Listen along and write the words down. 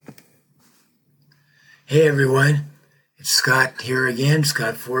Hey everyone, it's Scott here again,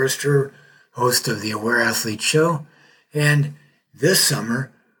 Scott Forrester, host of the Aware Athlete Show. And this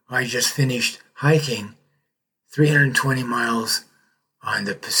summer, I just finished hiking 320 miles on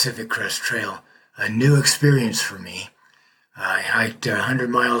the Pacific Crest Trail, a new experience for me. I hiked 100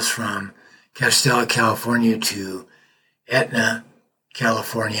 miles from Castella, California to Etna,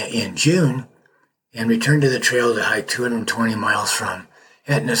 California in June, and returned to the trail to hike 220 miles from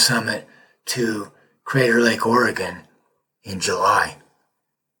Etna Summit to Crater Lake, Oregon in July.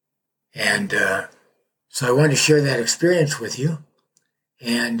 And so I wanted to share that experience with you.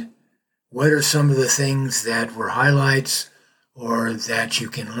 And what are some of the things that were highlights or that you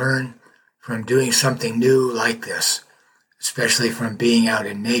can learn from doing something new like this, especially from being out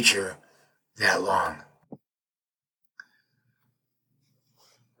in nature that long?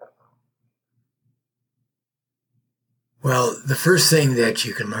 Well, the first thing that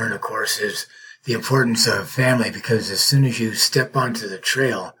you can learn, of course, is the importance of family, because as soon as you step onto the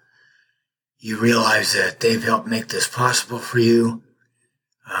trail, you realize that they've helped make this possible for you.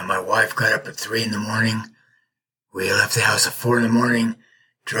 My wife got up at 3 in the morning. We left the house at 4 in the morning,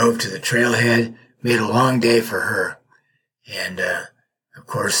 drove to the trailhead, made a long day for her. And, of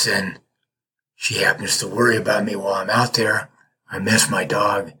course, then she happens to worry about me while I'm out there. I miss my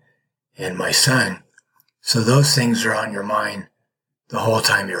dog and my son. So those things are on your mind the whole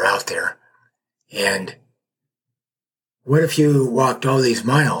time you're out there. And what if you walked all these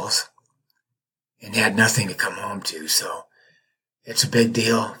miles and had nothing to come home to? So it's a big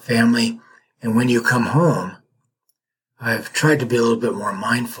deal, family. And when you come home, I've tried to be a little bit more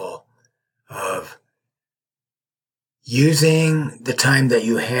mindful of using the time that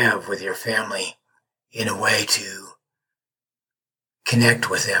you have with your family in a way to connect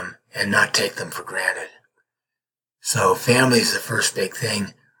with them and not take them for granted. So family is the first big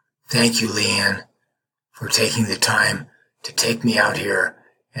thing. Thank you, Leanne, for taking the time to take me out here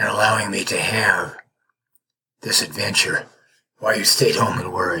and allowing me to have this adventure while you stayed home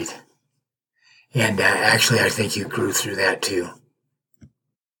and worried. And actually, I think you grew through that too.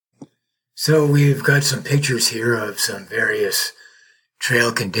 So we've got some pictures here of some various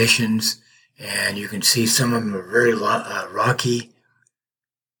trail conditions, and you can see some of them are very rocky.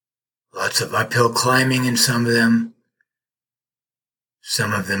 Lots of uphill climbing in some of them.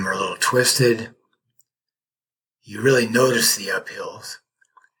 Some of them are a little twisted. You really notice the uphills.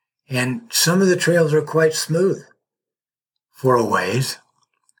 And some of the trails are quite smooth for a ways.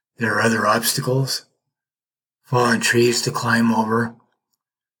 There are other obstacles, fallen trees to climb over,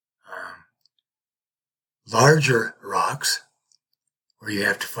 larger rocks where you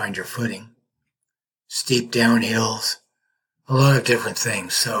have to find your footing, steep downhills, a lot of different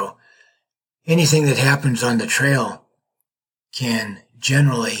things. So anything that happens on the trail can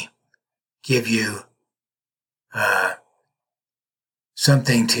generally give you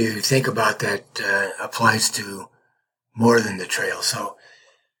something to think about that applies to more than the trail. So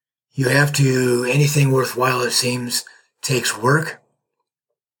you have to, anything worthwhile, it seems, takes work.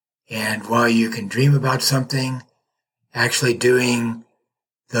 And while you can dream about something, actually doing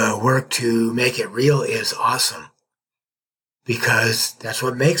the work to make it real is awesome, because that's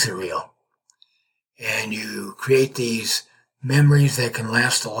what makes it real. And you create these memories that can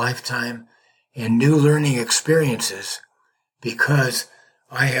last a lifetime and new learning experiences, because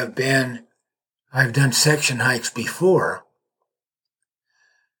I've done section hikes before,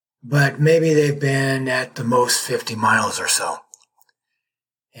 but maybe they've been at the most 50 miles or so.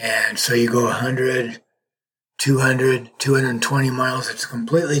 And so you go 100, 200, 220 miles. It's a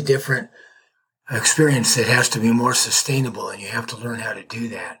completely different experience that has to be more sustainable, and you have to learn how to do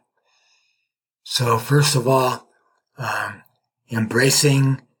that. So first of all,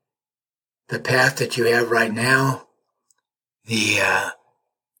 embracing the path that you have right now, the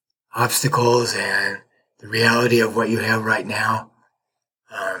obstacles and the reality of what you have right now,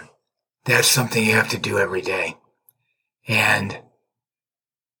 that's something you have to do every day. And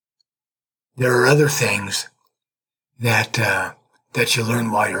there are other things that you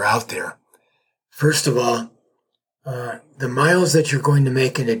learn while you're out there. First of all, the miles that you're going to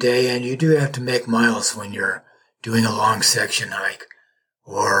make in a day, and you do have to make miles when you're doing a long section hike,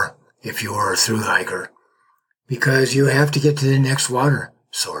 or if you are a through hiker, because you have to get to the next water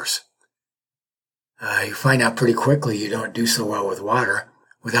source. You find out pretty quickly you don't do so well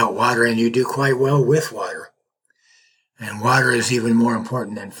without water, and you do quite well with water. And water is even more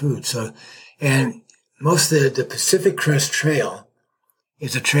important than food. So, and most of the Pacific Crest Trail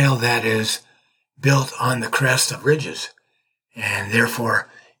is a trail that is built on the crest of ridges. And therefore,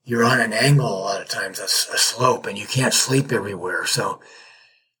 you're on an angle a lot of times, a slope, and you can't sleep everywhere. So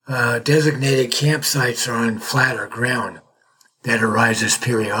designated campsites are on flatter ground that arises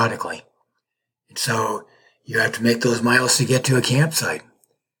periodically. And so you have to make those miles to get to a campsite.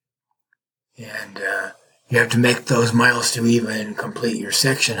 And you have to make those miles to even complete your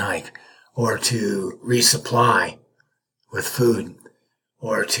section hike, or to resupply with food,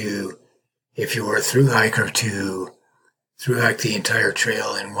 or to, if you were a through hiker, to through hike the entire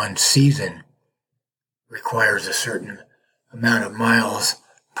trail in one season requires a certain amount of miles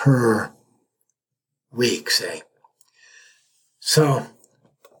per week, say. So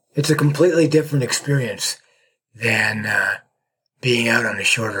it's a completely different experience than being out on a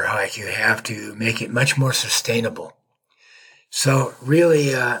shorter hike. You have to make it much more sustainable. So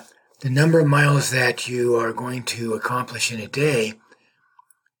really, the number of miles that you are going to accomplish in a day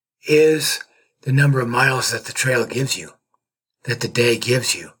is the number of miles that the trail gives you, that the day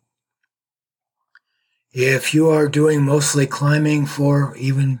gives you. If you are doing mostly climbing, for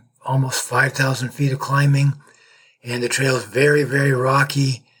even almost 5,000 feet of climbing, and the trail is very, very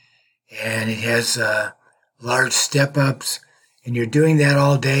rocky, and it has large step-ups, and you're doing that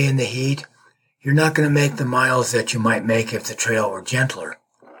all day in the heat, you're not going to make the miles that you might make if the trail were gentler.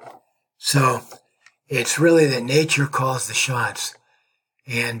 So it's really that nature calls the shots.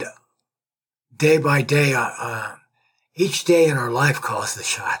 And day by day, each day in our life calls the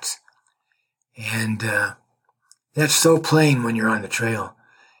shots. And that's so plain when you're on the trail.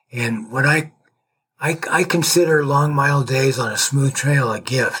 And what I consider long mile days on a smooth trail a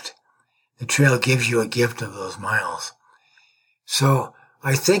gift. The trail gives you a gift of those miles. So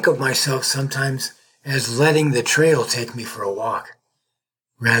I think of myself sometimes as letting the trail take me for a walk,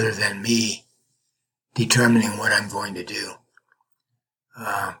 rather than me determining what I'm going to do.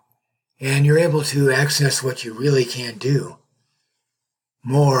 And you're able to access what you really can do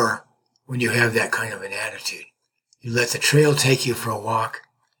more when you have that kind of an attitude. You let the trail take you for a walk,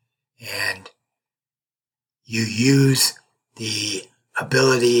 and you use the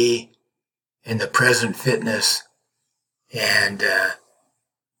ability and the present fitness and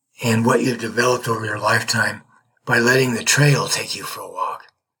what you've developed over your lifetime by letting the trail take you for a walk.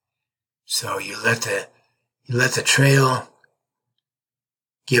 So you let the trail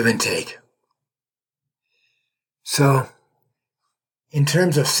give and take. So in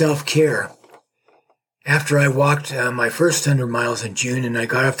terms of self-care, after I walked my first 100 miles in June, and I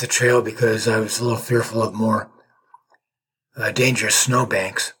got off the trail because I was a little fearful of more dangerous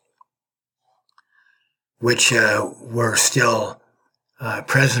snowbanks, which were still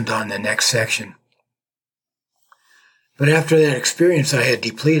present on the next section. But after that experience, I had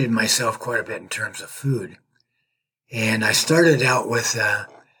depleted myself quite a bit in terms of food. And I started out with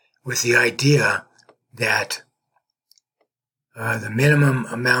the idea that the minimum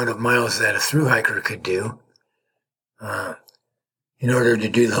amount of miles that a through hiker could do in order to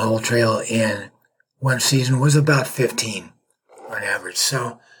do the whole trail in one season was about 15 on average.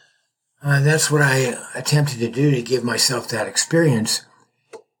 So that's what I attempted to do to give myself that experience.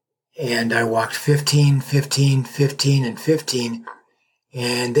 And I walked 15, 15, 15, and 15.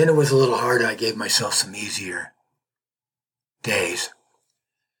 And then it was a little harder. I gave myself some easier days.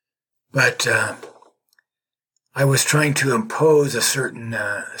 But I was trying to impose a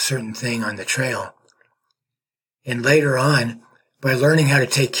certain thing on the trail. And later on, by learning how to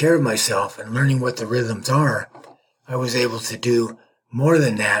take care of myself and learning what the rhythms are, I was able to do more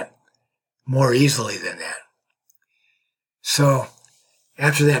than that, more easily than that. So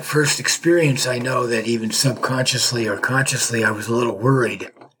after that first experience, I know that even subconsciously or consciously, I was a little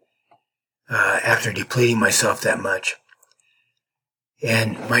worried after depleting myself that much.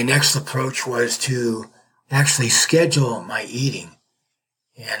 And my next approach was to actually schedule my eating.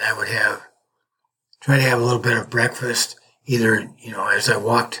 And I would try to have a little bit of breakfast, either,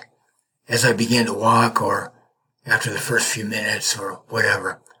 as I began to walk, or after the first few minutes or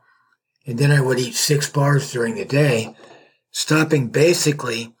whatever. And then I would eat 6 bars during the day, stopping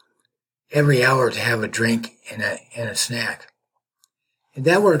basically every hour to have a drink and a snack. And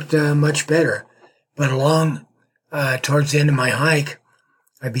that worked much better. But along towards the end of my hike,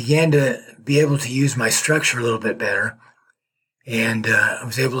 I began to be able to use my structure a little bit better. And I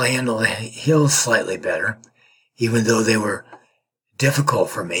was able to handle the hills slightly better, even though they were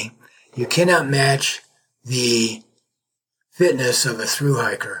difficult for me. You cannot match the fitness of a through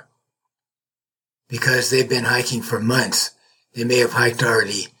hiker because they've been hiking for months. They may have hiked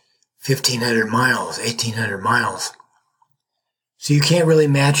already 1,500 miles, 1,800 miles. So you can't really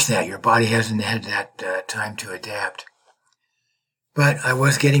match that. Your body hasn't had that time to adapt. But I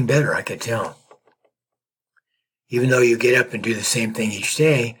was getting better, I could tell. Even though you get up and do the same thing each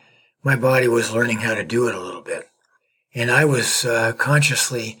day, my body was learning how to do it a little bit. And I was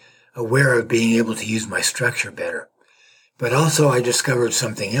consciously aware of being able to use my structure better. But also I discovered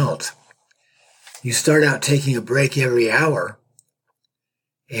something else. You start out taking a break every hour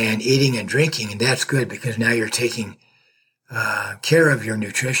and eating and drinking, and that's good because now you're taking care of your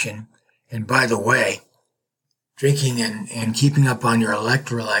nutrition. And by the way, drinking and keeping up on your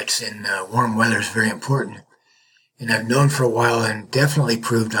electrolytes in warm weather is very important. And I've known for a while and definitely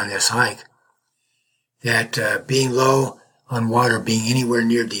proved on this hike that being low on water, being anywhere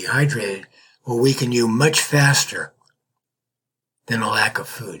near dehydrated, will weaken you much faster than a lack of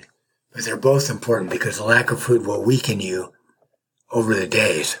food. But they're both important because a lack of food will weaken you over the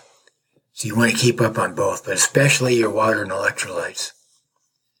days. So you want to keep up on both, but especially your water and electrolytes.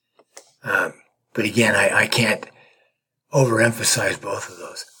 But again, I can't overemphasize both of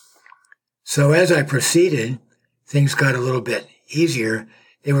those. So as I proceeded, things got a little bit easier.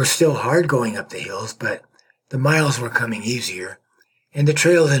 They were still hard going up the hills, but the miles were coming easier. And the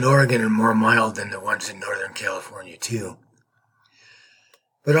trails in Oregon are more mild than the ones in Northern California too.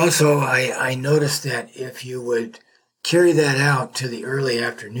 But also I noticed that if you would carry that out to the early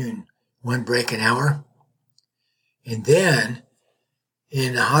afternoon, one break an hour, and then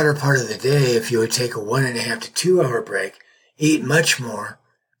in the hotter part of the day, if you would take a 1.5 to 2 hour break, eat much more,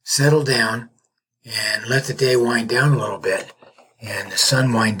 settle down, and let the day wind down a little bit, and the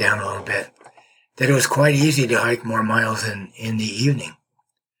sun wind down a little bit, that it was quite easy to hike more miles in the evening,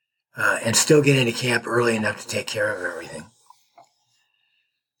 and still get into camp early enough to take care of everything,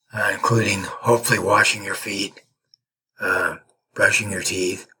 including hopefully washing your feet, brushing your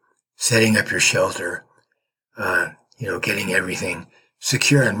teeth, setting up your shelter, getting everything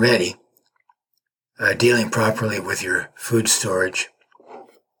secure and ready, dealing properly with your food storage.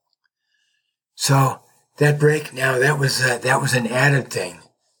 So that break now, that was an added thing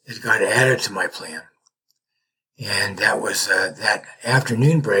that got added to my plan. And that was that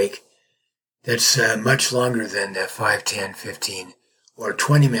afternoon break that's much longer than the 5, 10, 15, or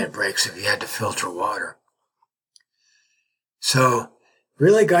 20-minute breaks if you had to filter water. So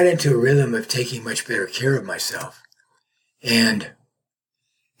really got into a rhythm of taking much better care of myself. And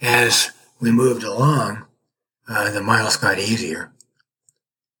as we moved along, the miles got easier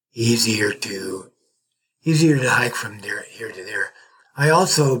to hike from here to there. I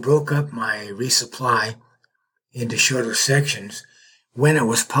also broke up my resupply into shorter sections when it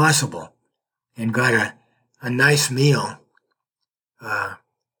was possible and got a nice meal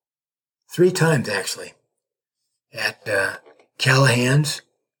 3 times actually at Callahan's,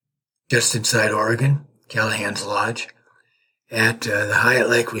 just inside Oregon, Callahan's Lodge, at the Hyatt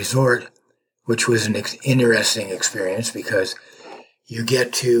Lake Resort, which was an interesting experience because you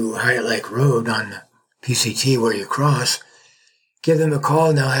get to Hyatt Lake Road on the PCT where you cross, give them a call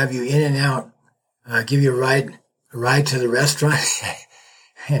and they'll have you in and out, give you a ride to the restaurant.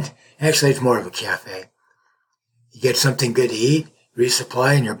 And actually it's more of a cafe. You get something good to eat,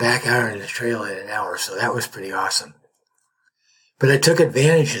 resupply, and you're back out on the trail in an hour. So that was pretty awesome. But I took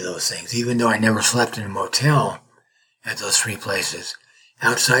advantage of those things, even though I never slept in a motel at those 3 places,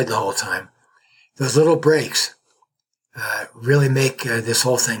 outside the whole time. Those little breaks really make this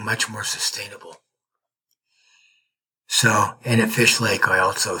whole thing much more sustainable. So, and at Fish Lake, I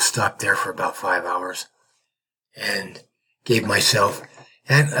also stopped there for about 5 hours and gave myself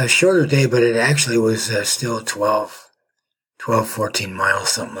a shorter day, but it actually was still 12, 14 miles,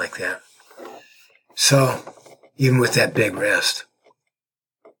 something like that. So, even with that big rest.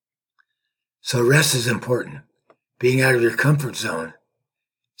 So rest is important. Being out of your comfort zone.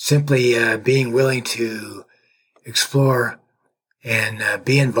 Simply being willing to explore and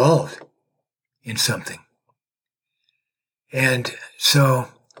be involved in something. And so,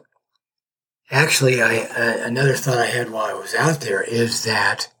 actually, another thought I had while I was out there is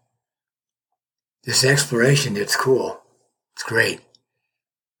that this exploration, it's cool. It's great.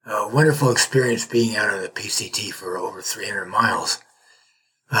 A wonderful experience being out on the PCT for over 300 miles.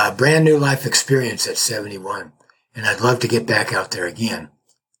 Brand new life experience at 71. And I'd love to get back out there again.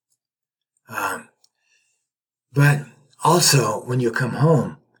 But also, when you come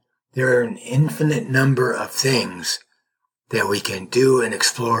home, there are an infinite number of things that we can do and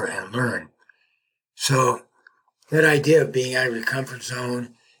explore and learn. So that idea of being out of your comfort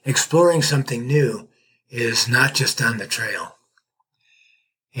zone, exploring something new, is not just on the trail.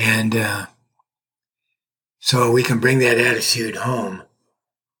 And so we can bring that attitude home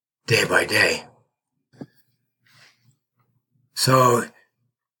day by day. So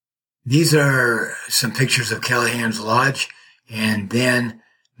these are some pictures of Callahan's Lodge, and then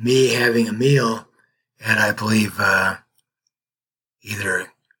me having a meal at, I believe, either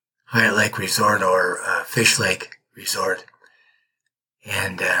Hyatt Lake Resort or Fish Lake resort.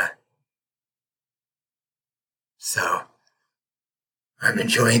 And so I'm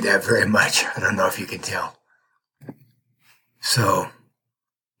enjoying that very much. I don't know if you can tell. So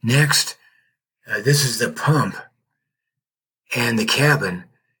next, this is the pump and the cabin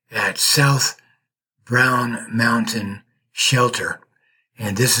at South Brown Mountain Shelter.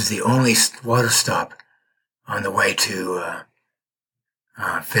 And this is the only water stop on the way to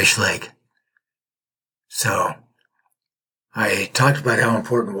Fish Lake. So I talked about how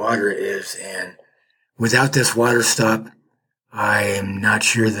important water is, and without this water stop, I'm not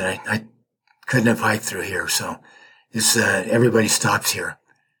sure that I couldn't have hiked through here. So this everybody stops here,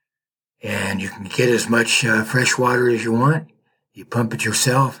 and you can get as much fresh water as you want. You pump it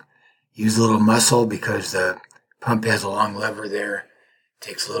yourself. Use a little muscle because the pump has a long lever there. It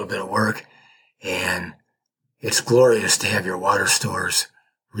takes a little bit of work, and it's glorious to have your water stores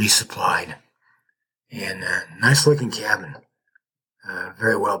resupplied. And nice looking cabin,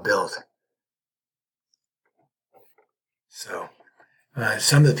 very well built. So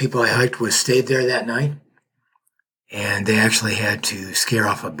some of the people I hiked with stayed there that night, and they actually had to scare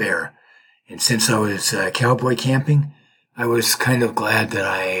off a bear. And since I was cowboy camping, I was kind of glad that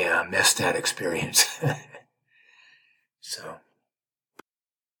I missed that experience.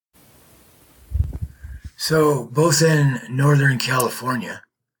 So both in Northern California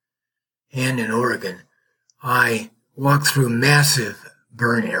and in Oregon, I walked through massive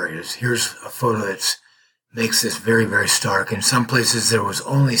burn areas. Here's a photo that makes this very, very stark. In some places, there was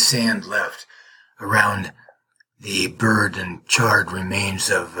only sand left around the burned and charred remains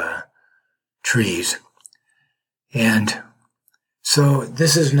of trees. And so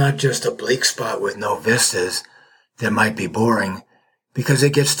this is not just a bleak spot with no vistas that might be boring, because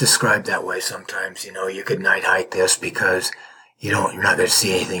it gets described that way sometimes. You know, you could night hike this because you're not going to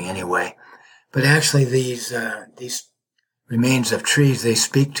see anything anyway. But actually these remains of trees, they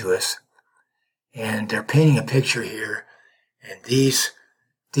speak to us, and they're painting a picture here. And these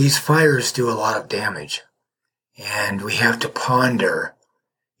fires do a lot of damage, and we have to ponder,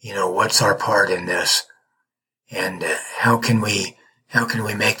 what's our part in this, and how can we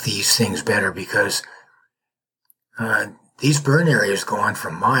make these things better, because these burn areas go on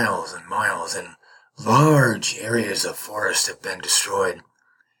for miles and miles, and large areas of forest have been destroyed.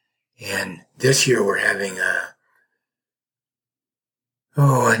 And this year we're having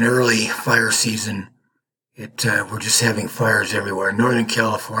an early fire season. We're just having fires everywhere. Northern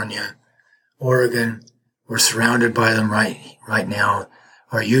California, Oregon, we're surrounded by them right now.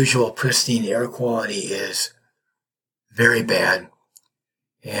 Our usual pristine air quality is very bad,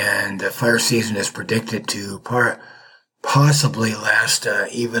 and the fire season is predicted to possibly last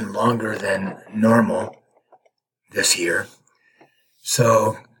even longer than normal this year.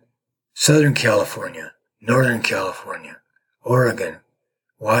 So Southern California, Northern California, Oregon,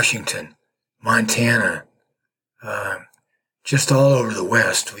 Washington, Montana, just all over the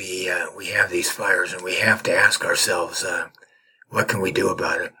West, we have these fires, and we have to ask ourselves, what can we do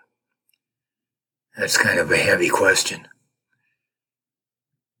about it? That's kind of a heavy question.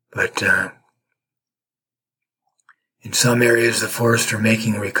 But in some areas, the forests are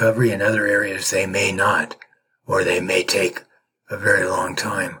making a recovery. In other areas, they may not, or they may take a very long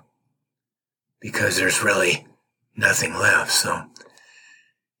time, because there's really nothing left. So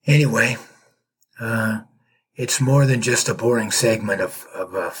anyway, it's more than just a boring segment of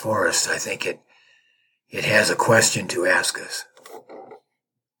forest. I think it has a question to ask us.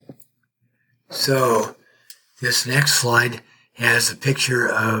 So this next slide has a picture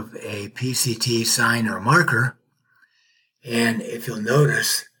of a PCT sign or marker, and if you'll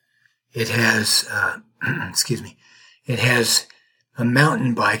notice, it has it has a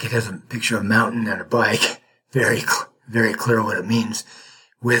mountain bike. It has a picture of a mountain and a bike, very very clear what it means,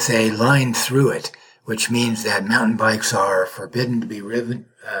 with a line through it, which means that mountain bikes are forbidden to be ridden.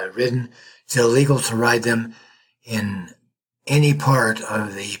 It's illegal to ride them in any part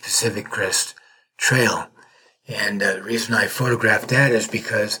of the Pacific Crest Trail. And the reason I photographed that is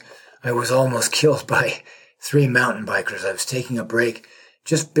because I was almost killed by 3 mountain bikers. I was taking a break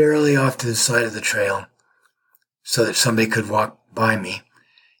just barely off to the side of the trail so that somebody could walk by me.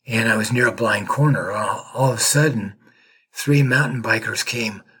 And I was near a blind corner. All of a sudden, 3 mountain bikers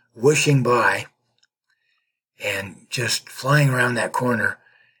came whooshing by and just flying around that corner.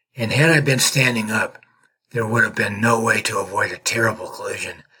 And had I been standing up, there would have been no way to avoid a terrible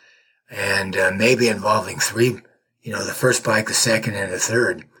collision. And maybe involving 3, the first bike, the second, and the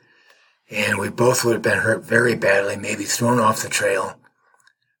third. And we both would have been hurt very badly, maybe thrown off the trail.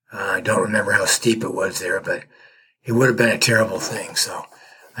 I don't remember how steep it was there, but it would have been a terrible thing. So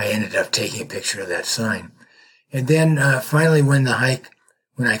I ended up taking a picture of that sign. And then finally, when I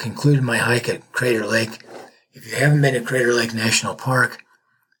concluded my hike at Crater Lake, if you haven't been to Crater Lake National Park,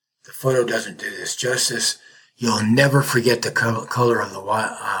 the photo doesn't do this justice. You'll never forget the color of the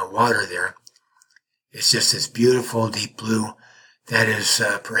water there. It's just this beautiful deep blue. That is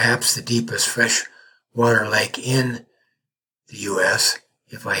perhaps the deepest freshwater lake in the U.S.,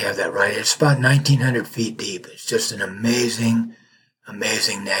 if I have that right. It's about 1,900 feet deep. It's just an amazing,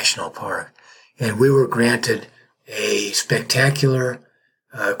 amazing national park. And we were granted a spectacular,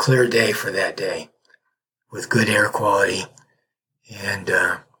 clear day for that day with good air quality. And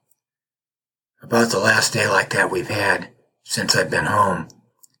about the last day like that we've had since I've been home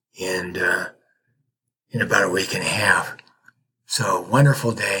in about a week and a half. So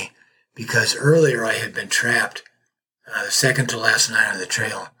wonderful day, because earlier I had been trapped the second to last night on the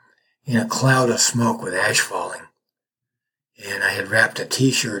trail in a cloud of smoke with ash falling. And I had wrapped a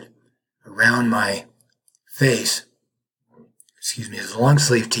t-shirt around my face. It's a long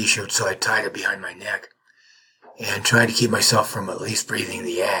sleeve t-shirt, so I tied it behind my neck and tried to keep myself from at least breathing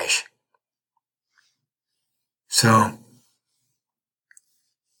the ash. So,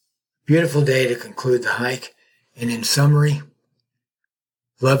 beautiful day to conclude the hike. And in summary,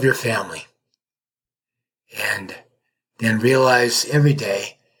 love your family. And then realize every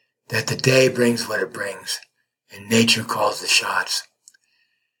day that the day brings what it brings, and nature calls the shots.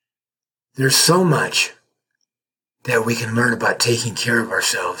 There's so much that we can learn about taking care of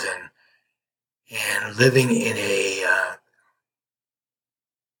ourselves and living in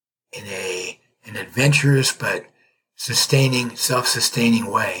an adventurous but self-sustaining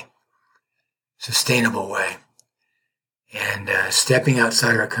way, sustainable way, and stepping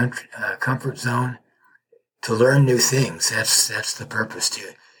outside our comfort zone to learn new things. That's the purpose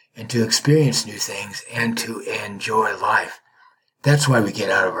to experience new things and to enjoy life. That's why we get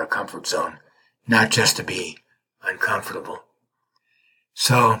out of our comfort zone, not just to be uncomfortable.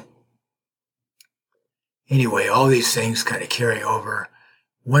 So, anyway, all these things kind of carry over.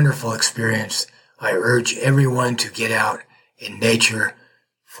 Wonderful experience. I urge everyone to get out in nature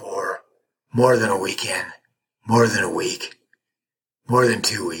for more than a weekend, more than a week, more than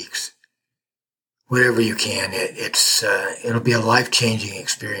 2 weeks. Whatever you can. It'll be a life-changing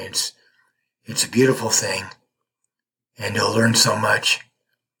experience. It's a beautiful thing, and you'll learn so much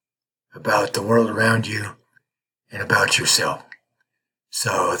about the world around you and about yourself.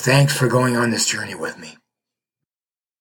 So thanks for going on this journey with me.